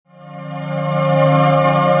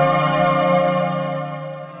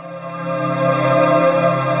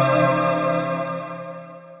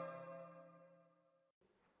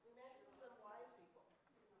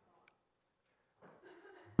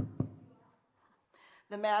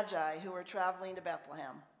the Magi who were traveling to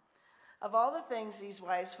Bethlehem. Of all the things these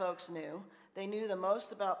wise folks knew, they knew the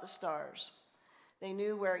most about the stars. They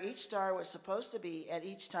knew where each star was supposed to be at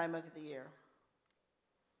each time of the year.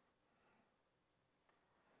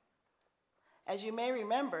 As you may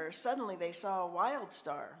remember, suddenly they saw a wild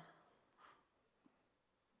star.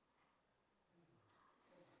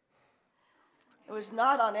 It was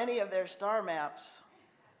not on any of their star maps.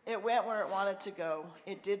 It went where it wanted to go.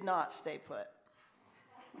 It did not stay put.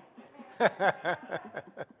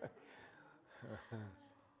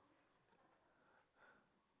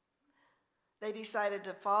 They decided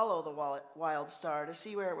to follow the wild star to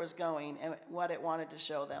see where it was going and what it wanted to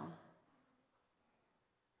show them.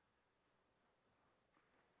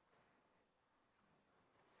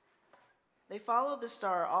 They followed the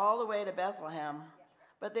star all the way to Bethlehem,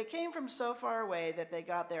 but they came from so far away that they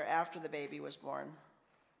got there after the baby was born.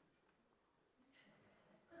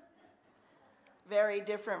 Very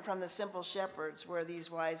different from the simple shepherds were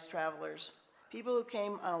these wise travelers, people who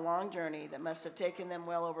came on a long journey that must have taken them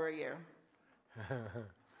well over a year.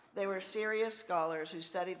 They were serious scholars who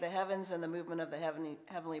studied the heavens and the movement of the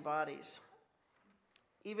heavenly bodies.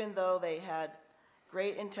 Even though they had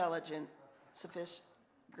great intellectual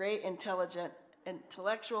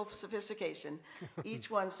sophistication, each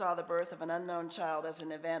one saw the birth of an unknown child as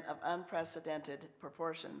an event of unprecedented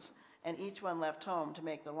proportions, and each one left home to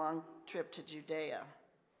make the long trip to Judea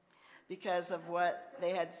because of what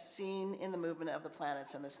they had seen in the movement of the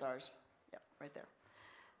planets and the stars. Yep, right there.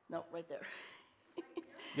 No, right there.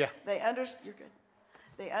 Yeah. You're good.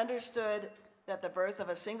 They understood that the birth of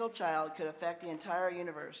a single child could affect the entire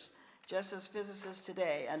universe, just as physicists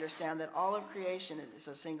today understand that all of creation is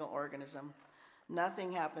a single organism.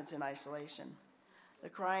 Nothing happens in isolation. The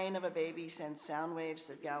crying of a baby sends sound waves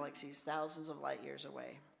to galaxies thousands of light years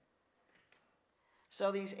away.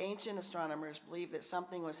 So these ancient astronomers believed that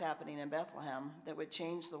something was happening in Bethlehem that would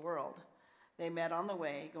change the world. They met on the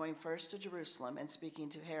way, going first to Jerusalem and speaking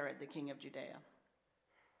to Herod, the king of Judea.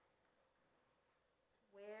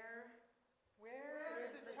 Where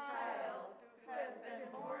is the child who has been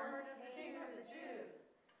born King of the Jews?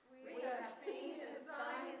 We have seen his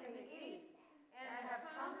signs in the east and have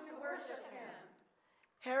come to worship him.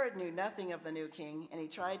 Herod knew nothing of the new king, and he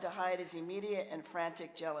tried to hide his immediate and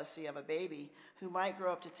frantic jealousy of a baby who might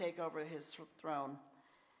grow up to take over his throne.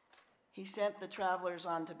 He sent the travelers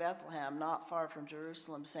on to Bethlehem, not far from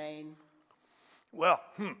Jerusalem, saying, Well,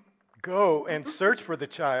 go and search for the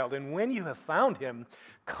child, and when you have found him,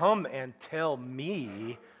 come and tell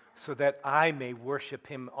me so that I may worship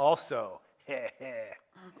him also.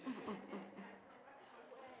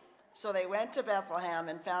 So they went to Bethlehem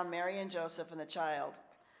and found Mary and Joseph and the child.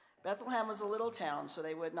 Bethlehem was a little town, so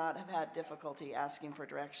they would not have had difficulty asking for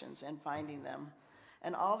directions and finding them.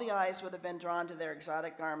 And all the eyes would have been drawn to their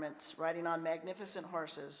exotic garments, riding on magnificent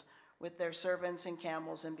horses, with their servants and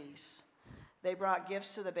camels and beasts. They brought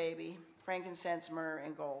gifts to the baby, frankincense, myrrh,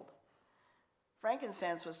 and gold.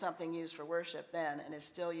 Frankincense was something used for worship then and is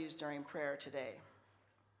still used during prayer today.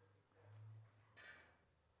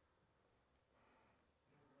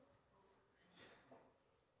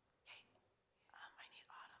 I need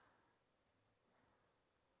Autumn.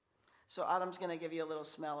 So Autumn's going to give you a little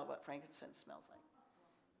smell of what frankincense smells like.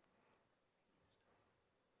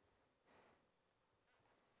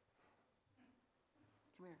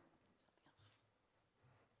 Come here.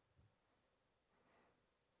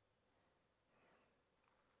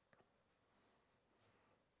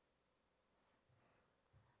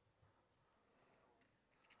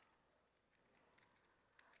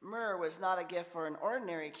 Myrrh was not a gift for an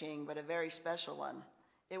ordinary king, but a very special one.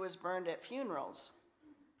 It was burned at funerals.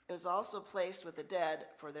 It was also placed with the dead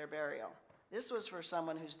for their burial. This was for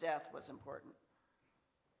someone whose death was important.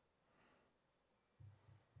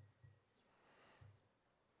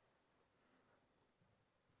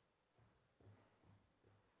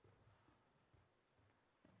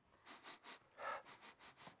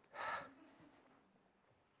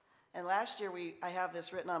 And last year, I have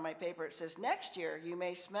this written on my paper. It says, next year, you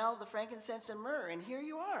may smell the frankincense and myrrh, and here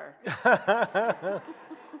you are.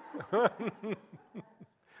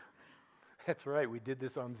 That's right, we did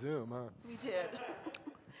this on Zoom, huh? We did.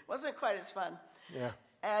 Wasn't quite as fun. Yeah.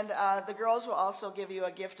 And the girls will also give you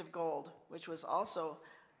a gift of gold, which was also,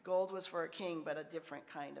 gold was for a king, but a different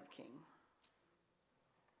kind of king.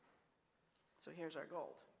 So here's our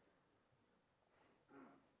gold.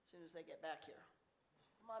 As soon as they get back here.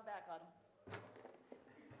 Come on back, Autumn.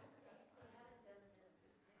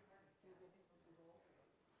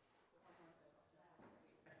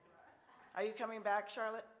 Are you coming back,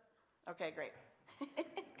 Charlotte? Okay, great.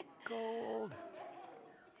 Gold.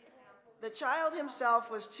 The child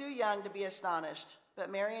himself was too young to be astonished,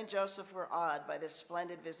 but Mary and Joseph were awed by this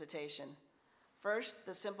splendid visitation. First,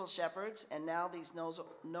 the simple shepherds, and now these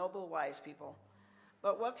noble wise people.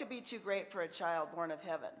 But what could be too great for a child born of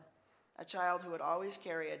heaven? A child who would always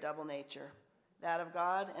carry a double nature, that of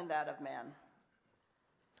God and that of man.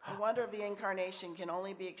 The wonder of the incarnation can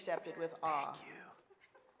only be accepted with awe. Thank you.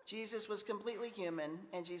 Jesus was completely human,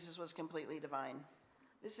 and Jesus was completely divine.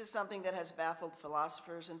 This is something that has baffled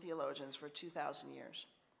philosophers and theologians for 2,000 years.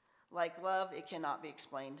 Like love, it cannot be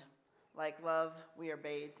explained. Like love, we are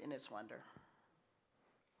bathed in its wonder.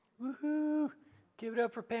 Woohoo! Give it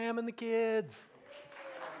up for Pam and the kids.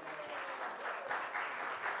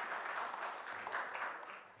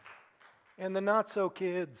 And the not-so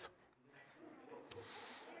kids.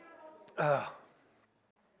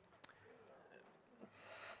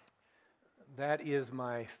 That is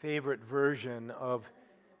my favorite version of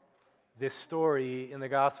this story in the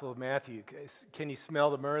Gospel of Matthew. Can you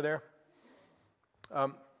smell the myrrh there?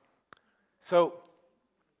 So,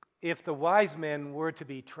 if the wise men were to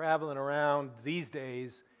be traveling around these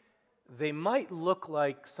days, they might look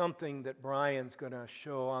like something that Brian's going to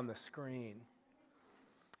show on the screen.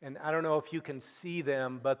 And I don't know if you can see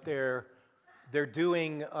them, but they're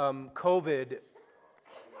doing COVID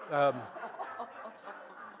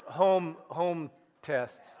home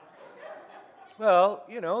tests. Well,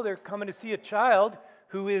 you know, they're coming to see a child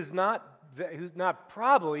who's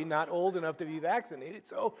probably not old enough to be vaccinated,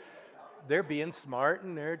 so they're being smart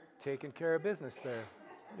and they're taking care of business there.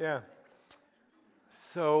 Yeah.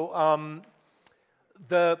 So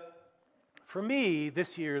for me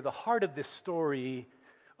this year, the heart of this story.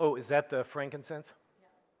 Oh, is that the frankincense? Yeah.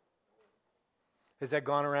 Has that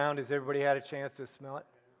gone around? Has everybody had a chance to smell it?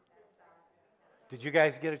 Did you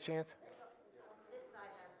guys get a chance?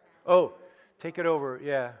 Oh, take it over,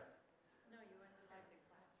 yeah. No, you went to the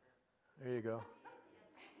classroom. There you go.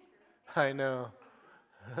 I know.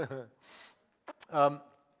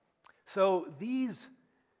 So these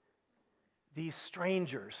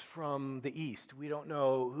strangers from the East, we don't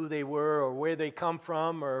know who they were or where they come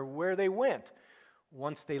from or where they went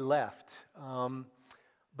once they left.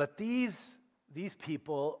 But these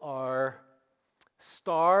people are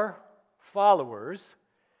star followers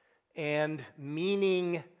and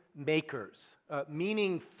meaning makers,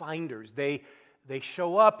 meaning finders. They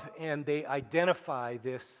show up and they identify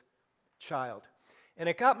this child. And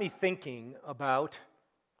it got me thinking about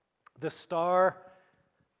the star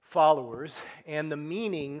followers and the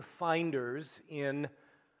meaning finders in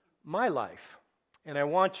my life. And I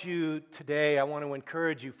want to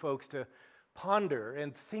encourage you folks to ponder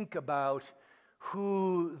and think about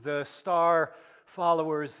who the star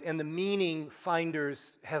followers and the meaning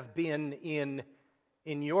finders have been in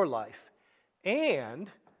your life. And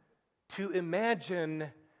to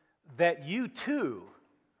imagine that you too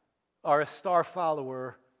are a star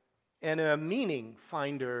follower and a meaning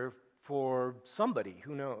finder for somebody,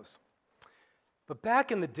 who knows. But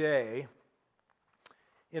back in the day,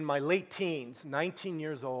 in my late teens, 19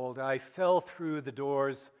 years old, I fell through the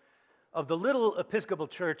doors of the little Episcopal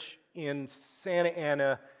church in Santa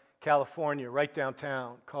Ana, California, right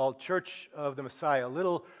downtown, called Church of the Messiah. A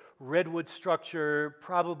little redwood structure,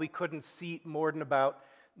 probably couldn't seat more than about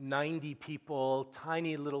 90 people,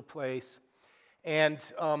 tiny little place. And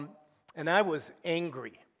I was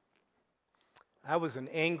angry. I was an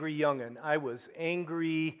angry young'un. I was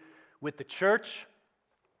angry with the church.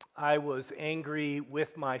 I was angry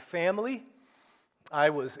with my family. I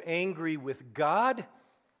was angry with God.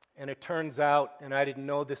 And it turns out, and I didn't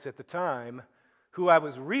know this at the time, who I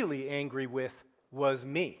was really angry with was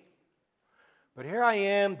me. But here I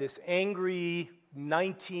am, this angry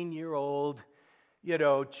 19-year-old,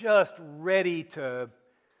 just ready to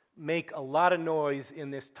make a lot of noise in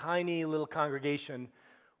this tiny little congregation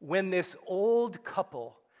when this old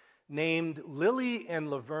couple named Lily and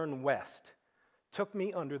Laverne West took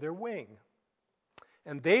me under their wing.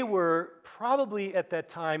 And they were probably at that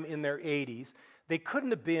time in their 80s. They couldn't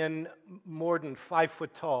have been more than 5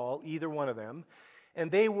 foot tall, either one of them. And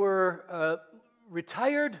they were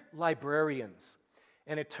retired librarians.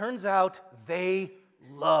 And it turns out they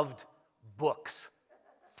loved books.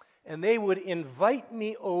 And they would invite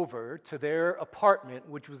me over to their apartment,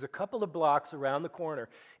 which was a couple of blocks around the corner,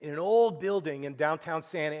 in an old building in downtown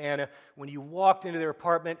Santa Ana. When you walked into their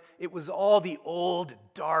apartment, it was all the old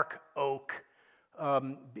dark oak,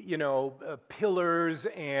 pillars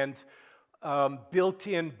and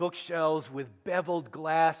built-in bookshelves with beveled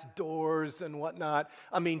glass doors and whatnot.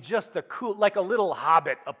 I mean, just the cool, like a little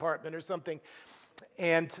Hobbit apartment or something.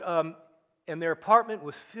 And their apartment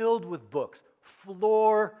was filled with books,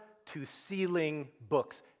 floor to ceiling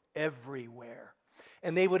books, everywhere.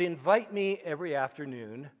 And they would invite me every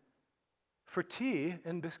afternoon for tea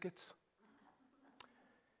and biscuits.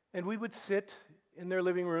 And we would sit in their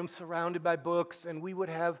living room surrounded by books, and we would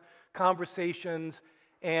have conversations.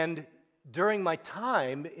 And during my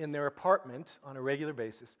time in their apartment on a regular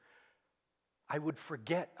basis, I would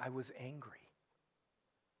forget I was angry.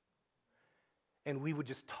 And we would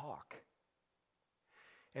just talk.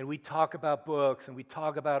 And we'd talk about books, and we'd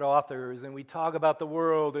talk about authors, and we'd talk about the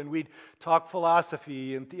world, and we'd talk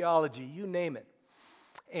philosophy and theology, you name it.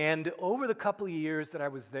 And over the couple of years that I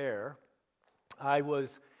was there, I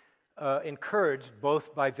was encouraged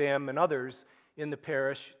both by them and others in the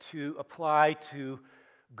parish to apply to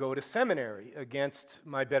go to seminary against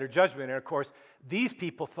my better judgment. And of course, these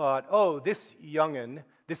people thought, oh, this young'un,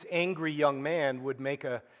 this angry young man would make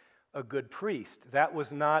a good priest. That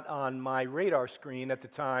was not on my radar screen at the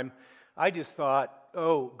time. I just thought,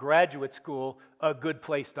 oh, graduate school, a good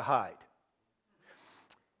place to hide.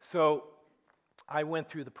 So I went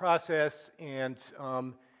through the process, and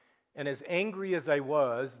as angry as I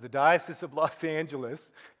was, the Diocese of Los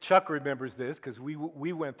Angeles, Chuck remembers this because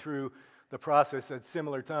we went through the process at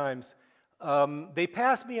similar times, they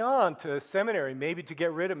passed me on to seminary, maybe to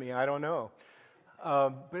get rid of me, I don't know.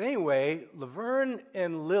 But anyway, Laverne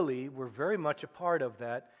and Lily were very much a part of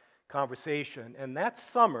that conversation. And that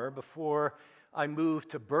summer, before I moved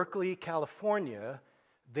to Berkeley, California,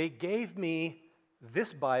 they gave me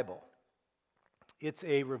this Bible. It's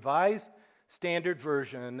a revised standard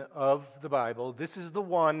version of the Bible. This is the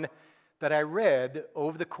one that I read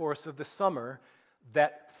over the course of the summer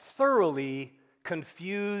that thoroughly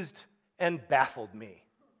confused and baffled me.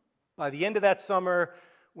 By the end of that summer,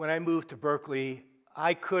 when I moved to Berkeley,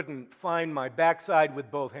 I couldn't find my backside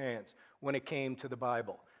with both hands when it came to the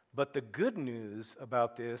Bible. But the good news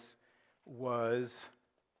about this was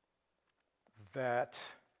that,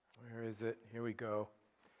 where is it? Here we go.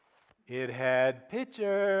 It had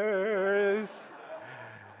pictures.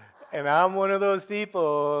 And I'm one of those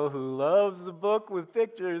people who loves a book with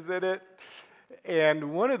pictures in it.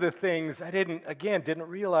 And one of the things I didn't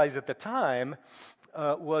realize at the time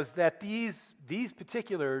was that these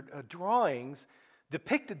particular drawings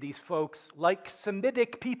depicted these folks like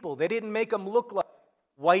Semitic people. They didn't make them look like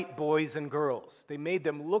white boys and girls. They made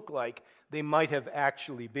them look like they might have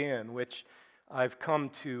actually been, which I've come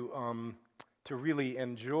to really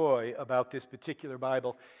enjoy about this particular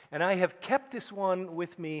Bible. And I have kept this one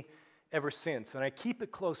with me ever since. And I keep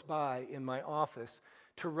it close by in my office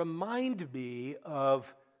to remind me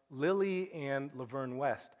of Lily and Laverne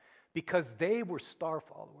West, because they were star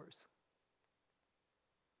followers.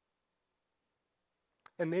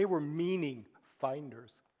 And they were meaning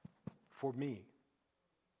finders for me.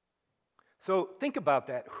 So think about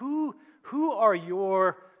that. Who are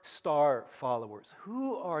your star followers?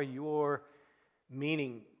 Who are your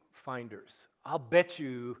meaning finders? I'll bet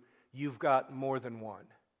you've got more than one.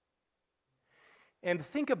 And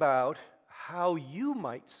think about how you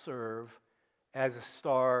might serve as a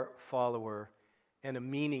star follower and a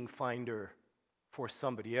meaning finder for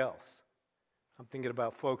somebody else. I'm thinking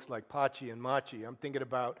about folks like Pachi and Machi. I'm thinking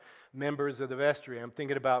about members of the vestry. I'm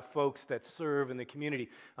thinking about folks that serve in the community.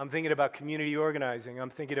 I'm thinking about community organizing. I'm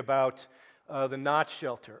thinking about the Notch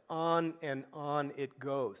Shelter. On and on it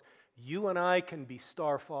goes. You and I can be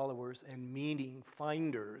star followers and meaning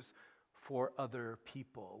finders for other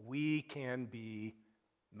people. We can be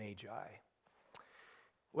magi.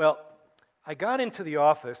 Well, I got into the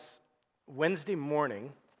office Wednesday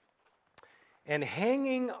morning, and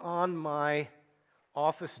hanging on my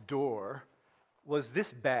office door was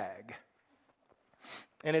this bag.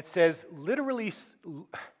 And it says, literally,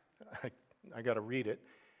 I got to read it,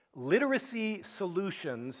 Literacy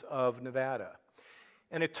Solutions of Nevada.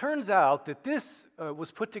 And it turns out that this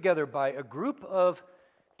was put together by a group of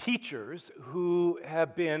teachers who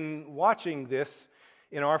have been watching this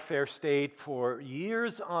in our fair state for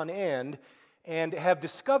years on end, and have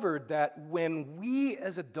discovered that when we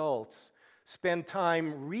as adults spend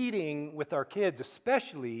time reading with our kids,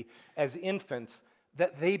 especially as infants,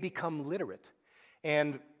 that they become literate.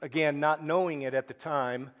 And again, not knowing it at the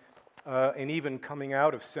time, and even coming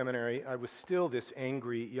out of seminary, I was still this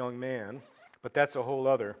angry young man, but that's a whole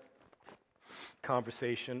other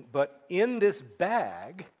conversation. But in this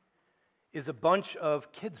bag is a bunch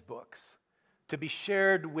of kids' books to be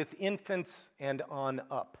shared with infants and on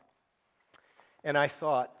up. And I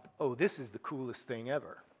thought, oh, this is the coolest thing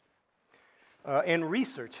ever. And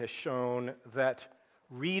research has shown that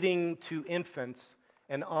reading to infants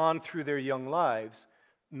and on through their young lives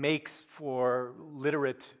makes for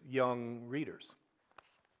literate young readers.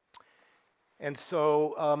 And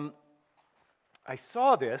so I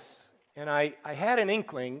saw this, and I had an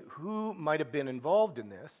inkling who might have been involved in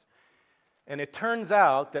this. And it turns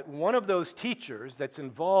out that one of those teachers that's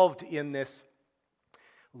involved in this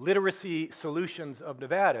Literacy Solutions of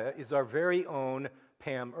Nevada is our very own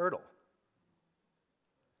Pam Ertl,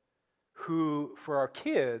 who, for our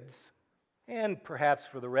kids, and perhaps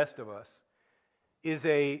for the rest of us, is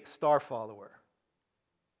a star follower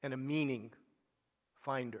and a meaning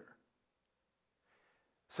finder.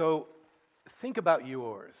 So think about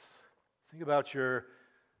yours. Think about your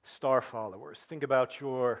star followers. Think about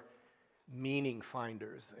your meaning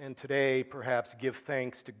finders. And today, perhaps, give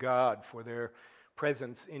thanks to God for their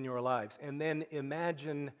presence in your lives. And then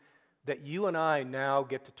imagine that you and I now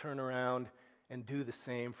get to turn around and do the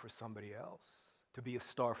same for somebody else, to be a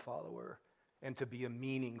star follower and to be a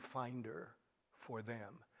meaning finder for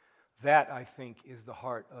them. That, I think, is the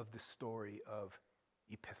heart of the story of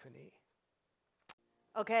Epiphany.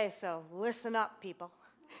 Okay, so listen up, people.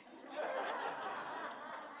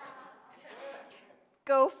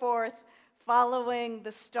 Go forth following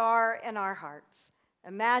the star in our hearts,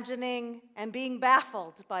 imagining and being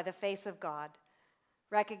baffled by the face of God,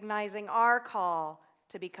 recognizing our call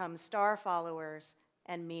to become star followers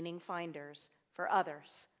and meaning finders for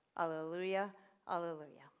others. Alleluia,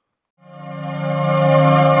 alleluia.